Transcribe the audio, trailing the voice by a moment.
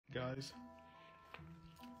guys.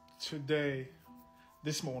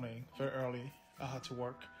 This morning, very early, I had to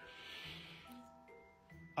work.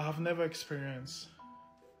 I have never experienced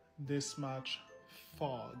this much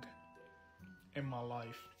fog in my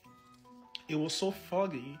life. It was so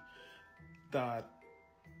foggy that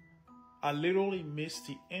I literally missed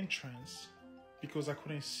the entrance because I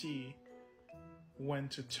couldn't see when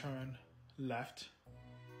to turn left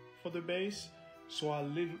for the base. So I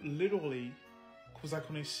literally, because I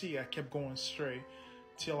couldn't see, I kept going straight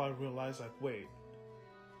till I realized, like, wait,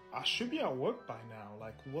 I should be at work by now.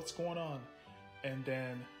 Like, what's going on? And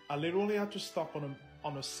then I literally had to stop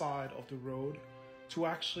on the side of the road to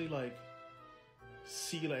actually like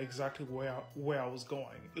see like exactly where I was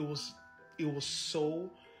going. It was so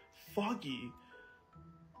foggy.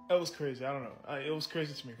 It was crazy. I don't know. It was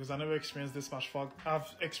crazy to me because I never experienced this much fog.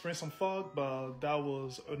 I've experienced some fog, but that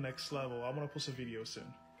was a next level. I'm gonna post a video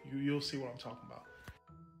soon. You'll see what I'm talking about.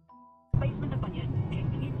 Basement of Bunyan,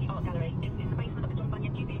 community art gallery. This is the basement of the John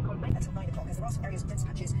Bunyan Museum complex. Until 9 o'clock, as there are some areas of dense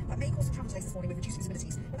patches that may cause